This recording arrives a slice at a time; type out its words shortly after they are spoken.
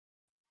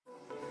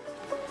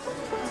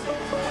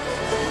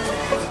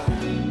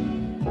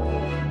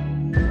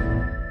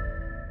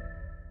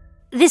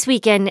This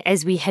weekend,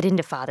 as we head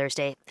into Father's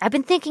Day, I've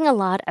been thinking a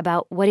lot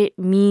about what it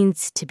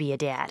means to be a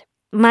dad.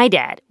 My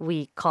dad,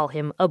 we call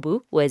him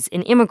Abu, was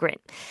an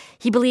immigrant.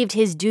 He believed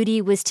his duty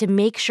was to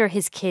make sure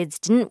his kids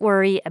didn't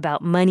worry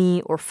about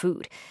money or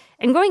food.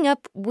 And growing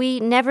up, we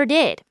never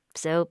did.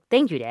 So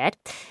thank you, Dad.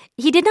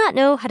 He did not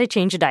know how to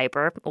change a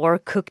diaper or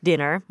cook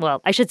dinner.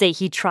 Well, I should say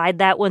he tried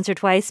that once or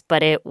twice,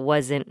 but it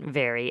wasn't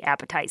very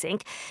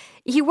appetizing.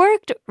 He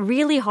worked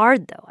really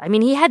hard, though. I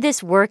mean, he had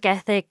this work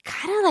ethic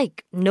kind of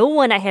like no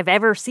one I have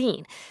ever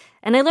seen.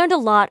 And I learned a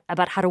lot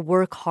about how to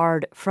work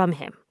hard from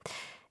him.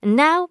 And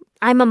now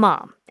I'm a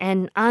mom,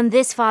 and on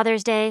this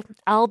Father's Day,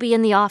 I'll be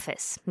in the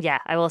office. Yeah,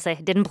 I will say,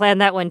 didn't plan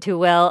that one too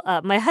well.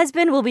 My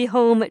husband will be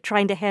home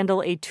trying to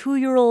handle a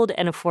 2-year-old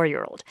and a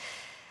 4-year-old.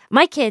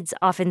 My kids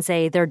often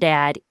say their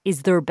dad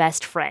is their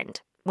best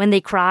friend. When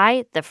they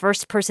cry, the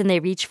first person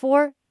they reach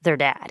for, their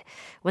dad.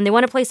 When they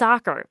want to play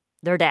soccer,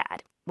 their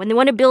dad. When they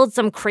want to build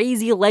some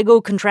crazy Lego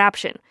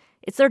contraption,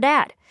 it's their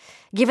dad.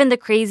 Given the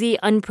crazy,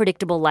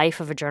 unpredictable life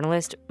of a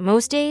journalist,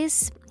 most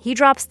days, he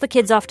drops the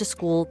kids off to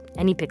school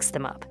and he picks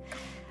them up.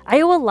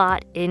 I owe a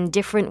lot in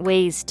different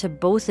ways to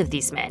both of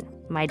these men,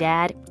 my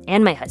dad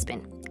and my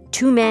husband.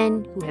 2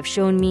 men who have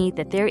shown me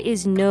that there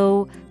is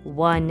no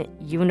one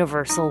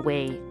universal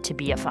way to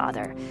be a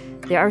father.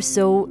 There are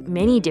so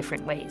many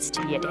different ways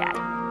to be a dad.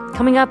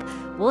 Coming up,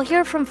 we'll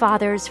hear from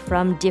fathers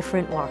from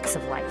different walks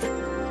of life.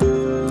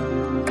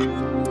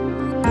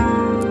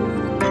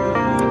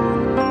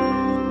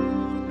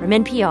 From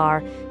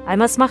NPR,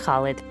 I'm Asma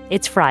Khalid.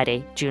 It's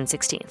Friday, June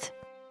 16th.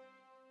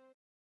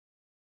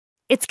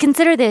 It's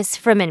Consider This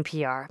from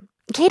NPR.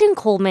 Caden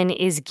Coleman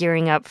is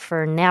gearing up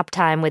for nap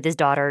time with his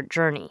daughter,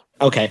 Journey.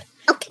 Okay.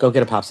 Go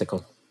get a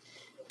popsicle.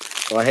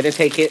 Go ahead and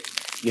take it.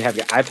 You have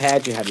your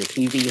iPad, you have your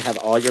TV, you have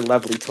all your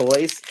lovely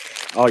toys,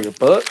 all your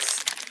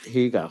books.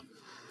 Here you go.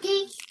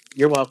 Thanks.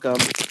 You're welcome.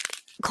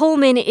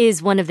 Coleman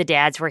is one of the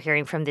dads we're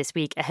hearing from this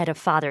week ahead of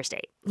Father's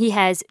Day. He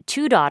has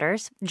 2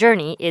 daughters.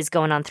 Journey is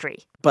going on 3.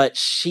 But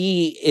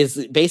she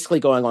is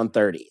basically going on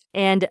 30.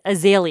 And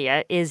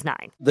Azalea is 9.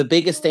 The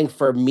biggest thing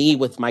for me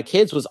with my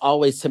kids was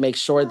always to make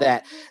sure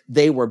that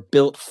they were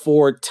built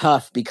for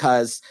tough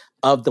because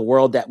of the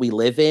world that we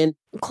live in.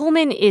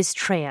 Coleman is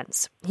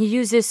trans. He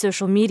uses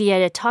social media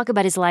to talk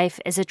about his life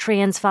as a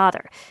trans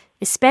father,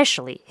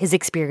 especially his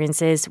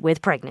experiences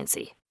with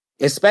pregnancy.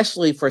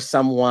 Especially for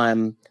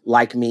someone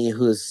like me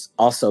who's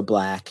also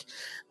Black,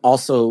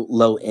 also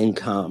low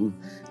income,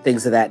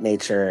 things of that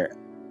nature.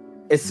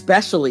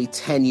 Especially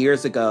 10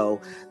 years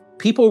ago,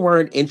 people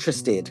weren't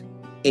interested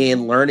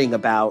in learning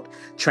about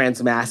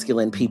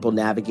transmasculine people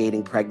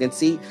navigating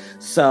pregnancy.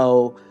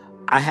 So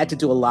I had to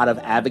do a lot of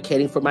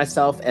advocating for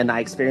myself, and I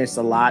experienced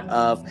a lot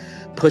of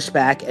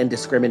pushback and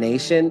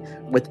discrimination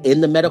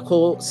within the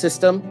medical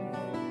system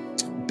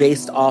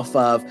based off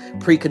of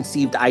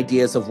preconceived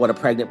ideas of what a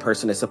pregnant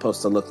person is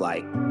supposed to look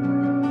like.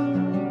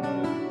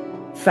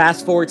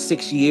 Fast forward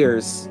 6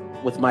 years,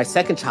 with my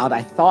second child,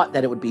 I thought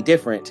that it would be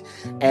different,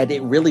 and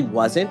it really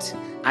wasn't.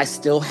 I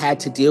still had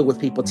to deal with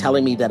people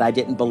telling me that I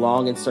didn't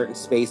belong in certain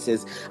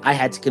spaces. I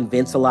had to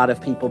convince a lot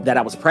of people that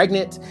I was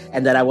pregnant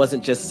and that I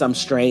wasn't just some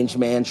strange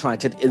man trying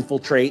to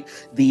infiltrate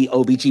the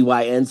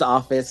OBGYN's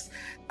office.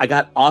 I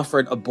got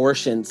offered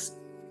abortions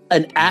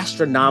an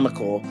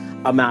astronomical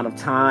amount of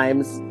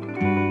times.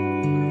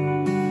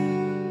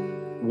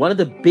 One of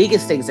the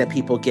biggest things that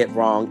people get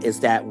wrong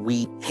is that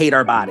we hate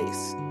our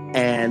bodies.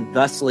 And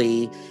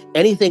thusly,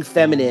 anything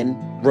feminine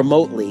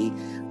remotely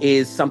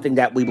is something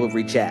that we will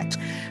reject.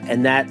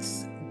 And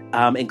that's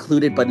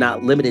included but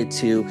not limited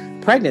to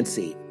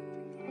pregnancy.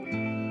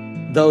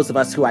 Those of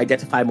us who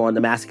identify more on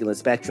the masculine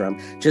spectrum,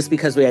 just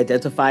because we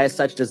identify as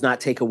such does not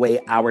take away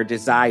our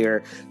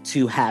desire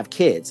to have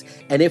kids.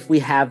 And if we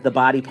have the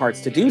body parts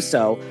to do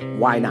so,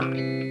 why not?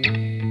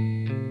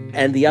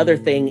 And the other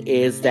thing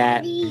is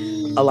that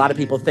a lot of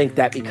people think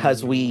that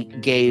because we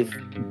gave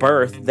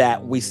birth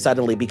that we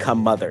suddenly become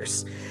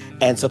mothers.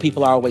 And so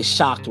people are always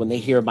shocked when they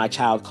hear my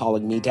child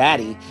calling me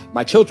daddy,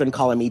 my children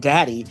calling me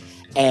daddy,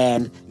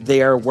 and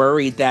they're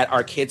worried that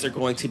our kids are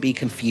going to be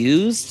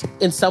confused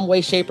in some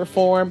way, shape, or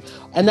form.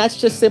 And that's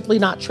just simply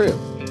not true.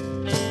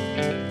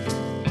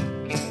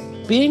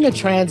 Being a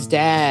trans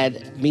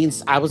dad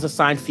means I was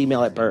assigned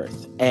female at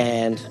birth,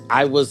 and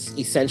I was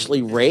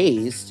essentially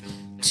raised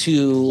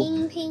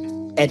to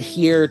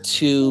adhere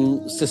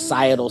to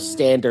societal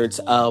standards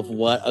of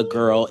what a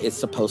girl is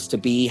supposed to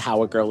be,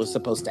 how a girl is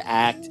supposed to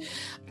act.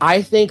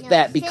 I think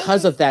that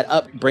because of that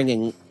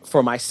upbringing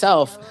for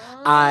myself,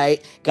 I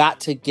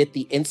got to get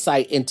the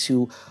insight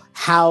into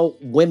how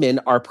women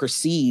are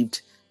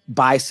perceived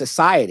by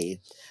society.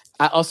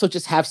 I also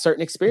just have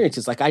certain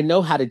experiences. Like I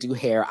know how to do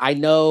hair. I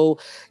know,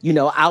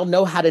 I'll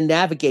know how to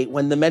navigate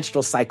when the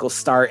menstrual cycles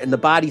start and the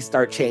bodies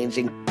start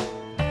changing.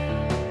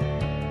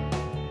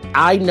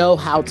 I know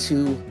how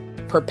to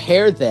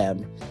prepare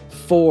them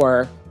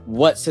for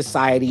what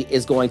society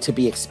is going to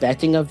be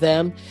expecting of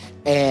them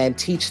and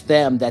teach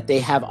them that they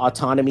have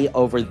autonomy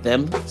over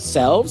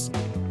themselves.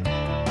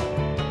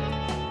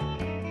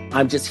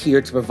 I'm just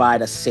here to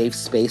provide a safe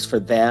space for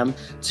them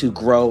to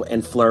grow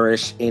and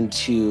flourish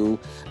into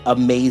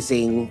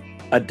amazing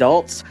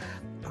adults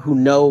who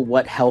know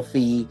what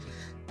healthy,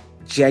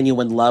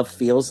 genuine love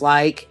feels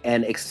like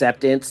and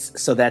acceptance,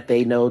 so that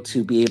they know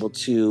to be able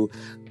to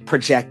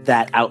project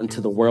that out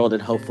into the world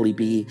and hopefully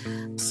be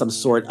some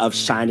sort of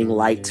shining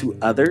light to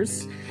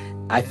others.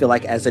 I feel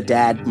like as a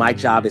dad, my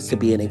job is to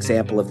be an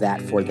example of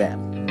that for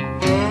them.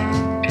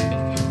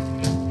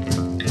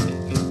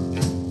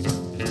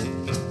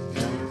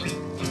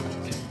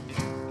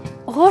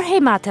 Jorge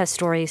Mata's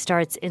story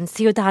starts in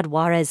Ciudad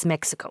Juarez,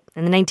 Mexico,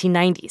 in the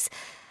 1990s.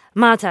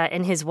 Mata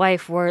and his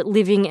wife were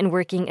living and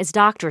working as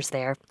doctors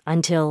there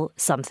until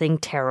something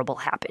terrible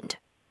happened.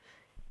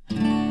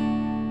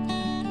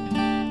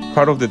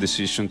 Part of the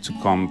decision to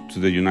come to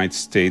the United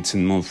States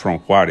and move from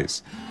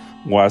Juarez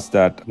was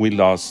that we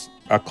lost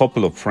a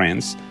couple of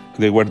friends.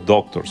 They were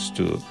doctors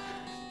too.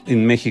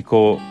 In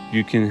Mexico,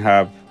 you can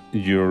have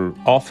your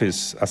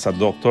office as a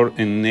doctor,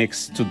 and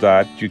next to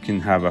that, you can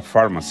have a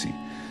pharmacy.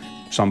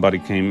 Somebody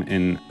came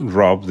and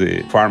robbed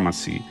the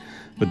pharmacy,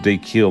 but they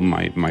killed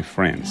my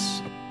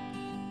friends.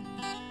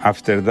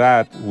 After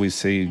that, we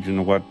say, you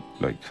know what,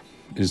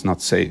 it's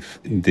not safe.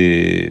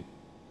 The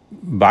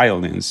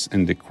violence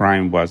and the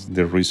crime was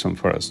the reason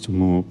for us to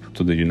move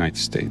to the United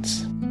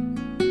States.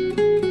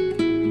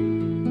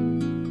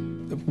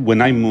 When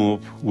I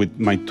moved with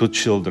my two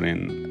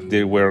children,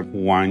 they were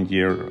 1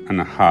 year and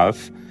a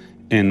half,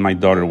 and my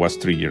daughter was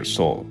 3 years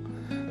old.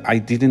 I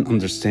didn't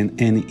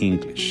understand any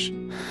English.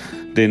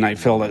 Then I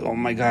felt like, oh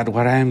my God,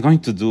 what I am going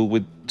to do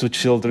with two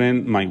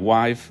children, my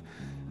wife,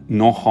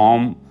 no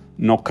home,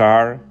 no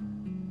car.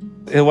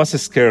 It was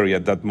scary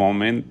at that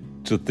moment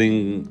to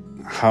think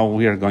how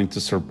we are going to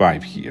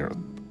survive here.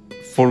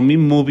 For me,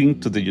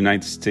 moving to the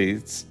United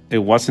States, it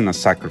wasn't a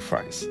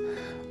sacrifice.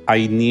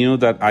 I knew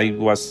that I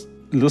was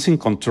losing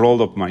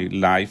control of my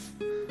life,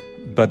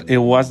 but it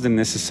was the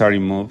necessary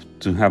move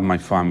to have my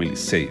family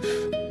safe.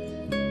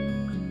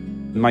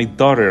 My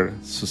daughter,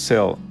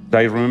 Susel,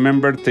 I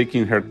remember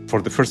taking her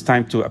for the first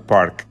time to a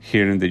park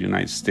here in the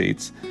United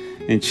States,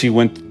 and she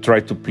went to try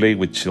to play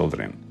with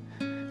children.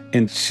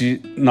 And she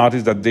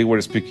noticed that they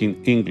were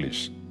speaking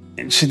English,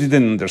 and she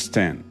didn't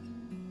understand.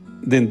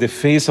 Then the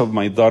face of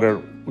my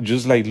daughter,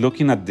 just like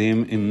looking at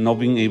them and not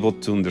being able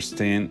to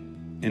understand,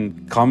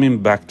 and coming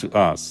back to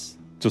us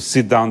to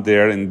sit down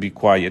there and be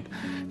quiet.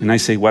 And I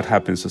say, what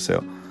happened,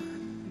 Susel?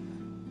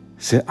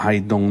 She said, I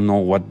don't know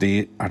what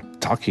they are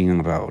talking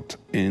about,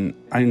 and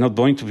I'm not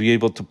going to be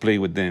able to play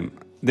with them.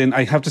 Then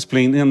I have to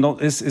explain,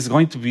 it's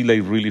going to be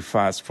really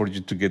fast for you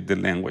to get the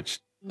language.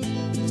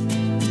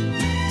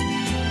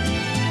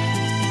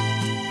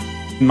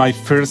 My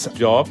first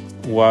job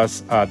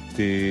was at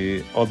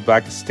the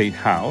Outback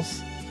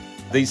Steakhouse.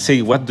 They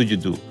say, what do you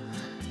do?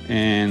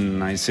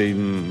 And I say,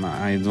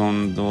 I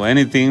don't do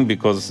anything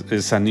because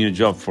it's a new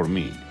job for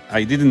me.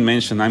 I didn't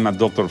mention I'm a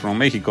doctor from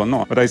Mexico,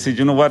 no. But I said,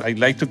 you know what? I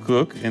like to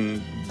cook,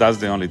 and that's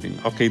the only thing.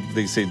 Okay,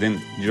 they say,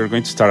 then you're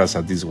going to start as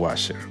a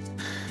dishwasher.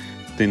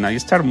 Then I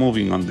start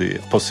moving on the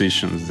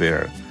positions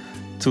there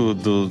to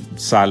do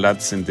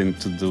salads and then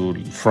to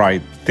do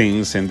fried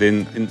things. And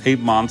then in 8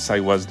 months,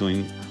 I was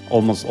doing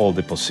almost all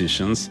the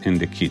positions in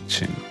the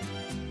kitchen.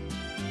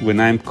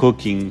 When I'm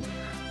cooking,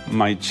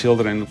 my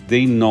children,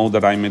 they know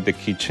that I'm in the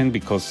kitchen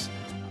because,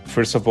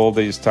 first of all,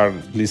 they start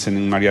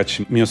listening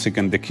mariachi music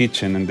in the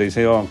kitchen, and they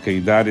say, oh, okay,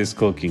 Dad is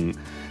cooking.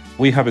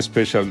 We have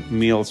special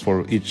meals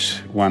for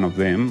each one of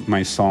them.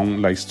 My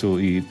son likes to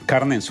eat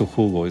carne en su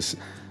jugo.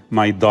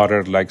 My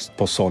daughter likes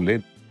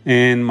pozole.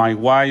 And my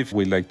wife,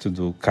 we like to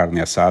do carne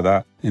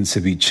asada and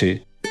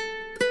ceviche.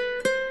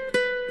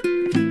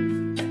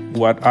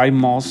 What I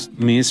most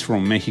missed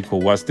from Mexico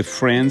was the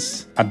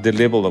friends at the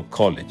level of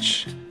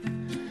college.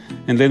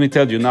 And let me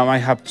tell you, now I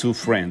have 2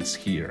 friends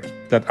here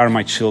that are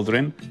my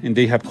children, and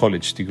they have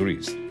college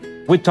degrees.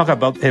 We talk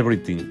about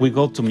everything. We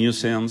go to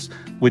museums,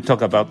 we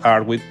talk about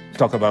art, we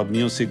talk about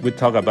music, we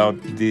talk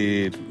about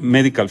the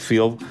medical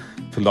field,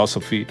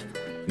 philosophy.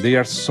 They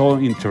are so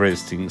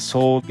interesting,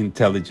 so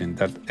intelligent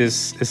that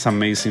it's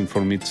amazing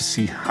for me to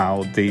see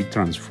how they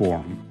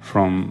transform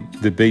from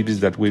the babies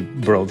that we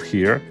brought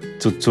here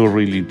to 2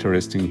 really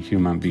interesting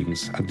human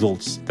beings,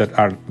 adults that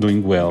are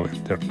doing well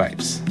in their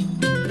lives.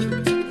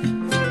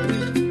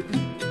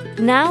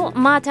 Now,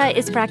 Mata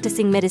is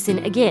practicing medicine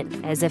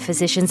again as a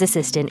physician's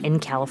assistant in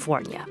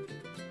California.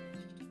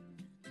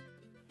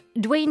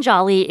 Dwayne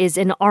Jolly is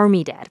an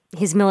Army dad.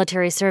 His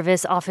military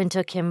service often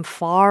took him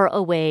far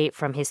away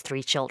from his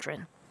 3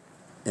 children.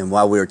 And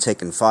while we were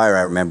taking fire,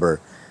 I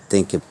remember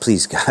thinking,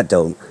 please, God,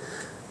 don't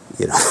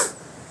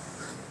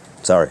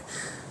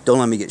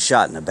let me get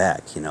shot in the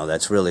back.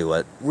 That's really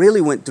what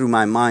really went through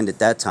my mind at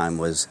that time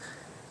was,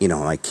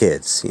 my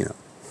kids,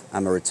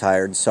 I'm a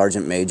retired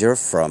sergeant major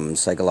from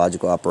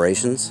psychological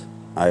operations.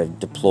 I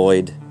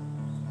deployed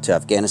to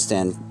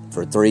Afghanistan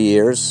for 3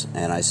 years,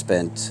 and I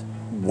spent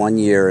 1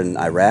 year in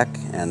Iraq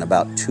and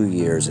about 2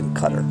 years in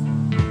Qatar.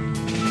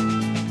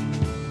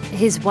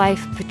 His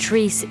wife,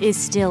 Patrice, is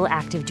still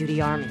active duty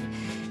Army.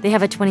 They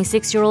have a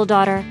 26-year-old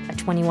daughter, a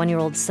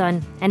 21-year-old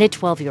son and a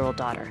 12-year-old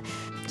daughter.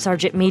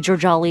 Sergeant Major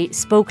Jolly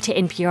spoke to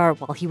NPR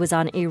while he was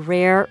on a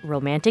rare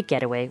romantic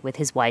getaway with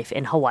his wife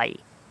in Hawaii.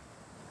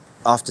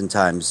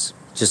 Oftentimes,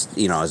 just,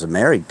 as a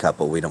married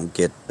couple, we don't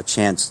get a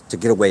chance to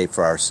get away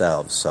for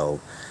ourselves. So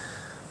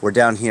we're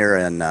down here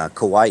in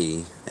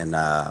Kauai, and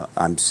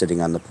I'm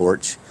sitting on the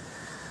porch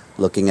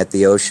looking at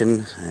the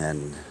ocean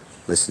and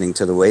listening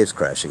to the waves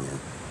crashing in.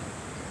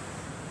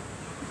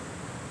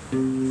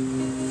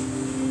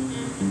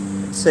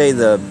 I'd say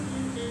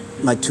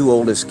my two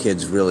oldest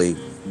kids really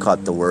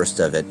caught the worst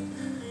of it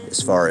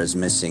as far as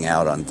missing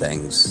out on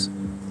things.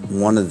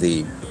 One of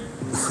the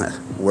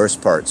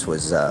worst parts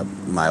was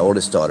my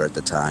oldest daughter at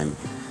the time.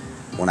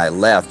 When I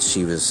left,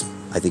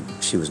 I think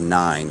she was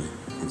 9,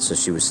 and so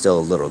she was still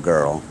a little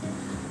girl,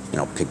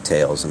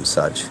 pigtails and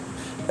such.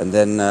 And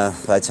then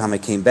by the time I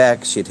came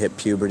back, she had hit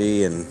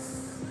puberty, and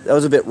that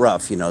was a bit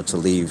rough, to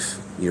leave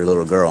your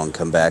little girl and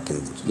come back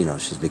and,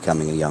 she's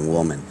becoming a young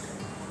woman.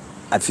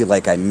 I feel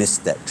like I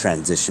missed that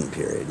transition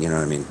period, you know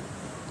what I mean?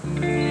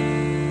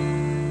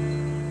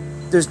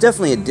 There's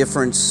definitely a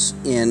difference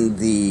in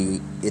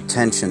the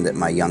attention that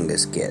my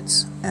youngest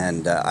gets.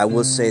 And I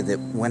will say that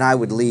when I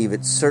would leave,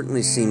 it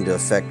certainly seemed to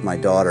affect my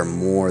daughter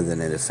more than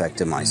it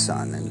affected my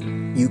son.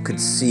 And you could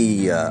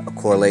see a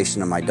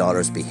correlation in my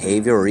daughter's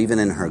behavior or even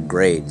in her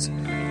grades.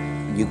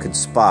 You could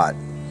spot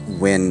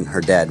when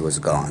her dad was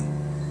gone.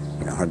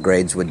 Her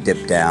grades would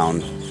dip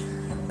down.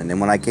 And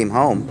then when I came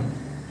home,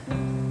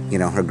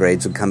 her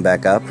grades would come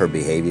back up, her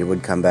behavior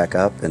would come back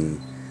up. And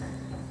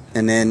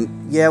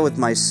then, with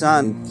my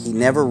son, he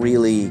never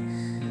really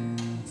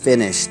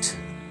finished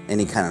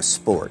any kind of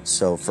sport.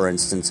 So, for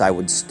instance, I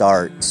would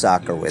start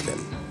soccer with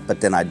him,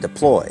 but then I'd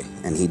deploy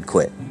and he'd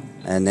quit.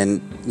 And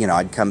then,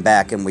 I'd come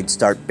back and we'd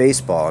start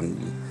baseball,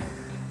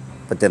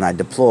 but then I'd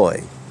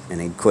deploy and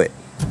he'd quit.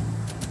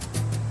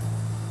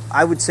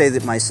 I would say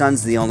that my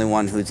son's the only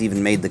one who's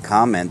even made the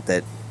comment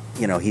that,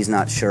 he's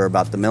not sure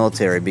about the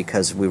military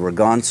because we were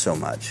gone so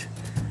much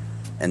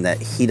and that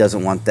he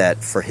doesn't want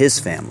that for his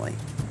family.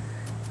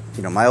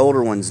 My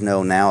older ones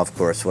know now, of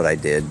course, what I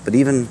did, but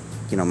even,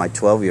 my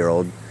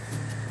 12-year-old,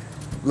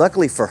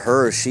 luckily for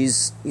her,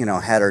 she's,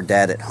 had her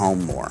dad at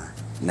home more.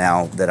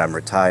 Now that I'm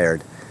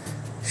retired,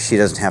 she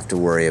doesn't have to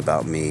worry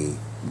about me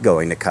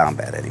going to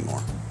combat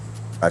anymore.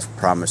 I've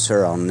promised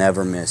her I'll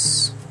never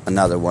miss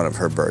another one of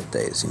her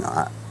birthdays.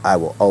 I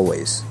will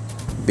always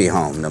be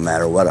home no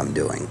matter what I'm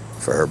doing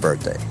for her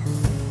birthday.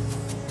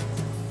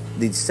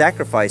 These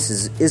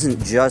sacrifices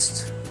isn't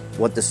just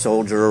what the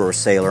soldier or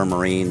sailor,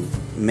 Marine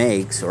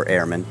makes, or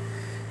airman.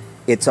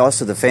 It's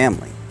also the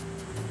family.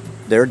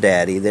 Their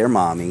daddy, their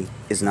mommy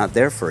is not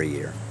there for a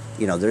year.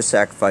 They're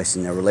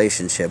sacrificing their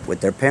relationship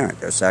with their parent.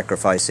 They're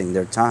sacrificing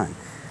their time.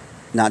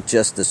 Not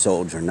just the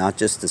soldier, not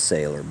just the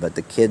sailor, but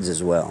the kids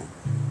as well.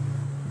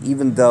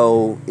 Even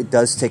though it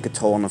does take a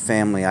toll on the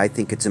family, I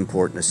think it's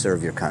important to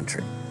serve your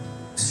country.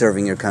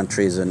 Serving your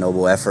country is a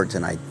noble effort,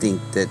 and I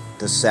think that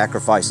the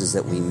sacrifices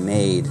that we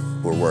made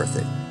were worth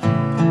it.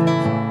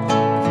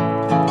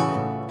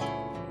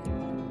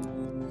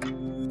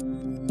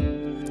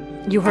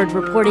 You heard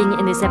reporting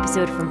in this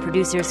episode from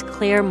producers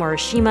Claire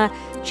Morishima,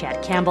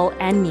 Chad Campbell,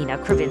 and Nina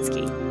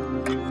Kravinsky.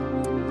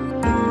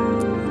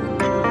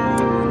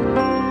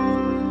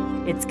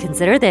 It's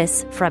Consider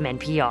This from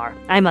NPR.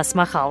 I'm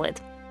Asma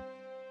Khalid.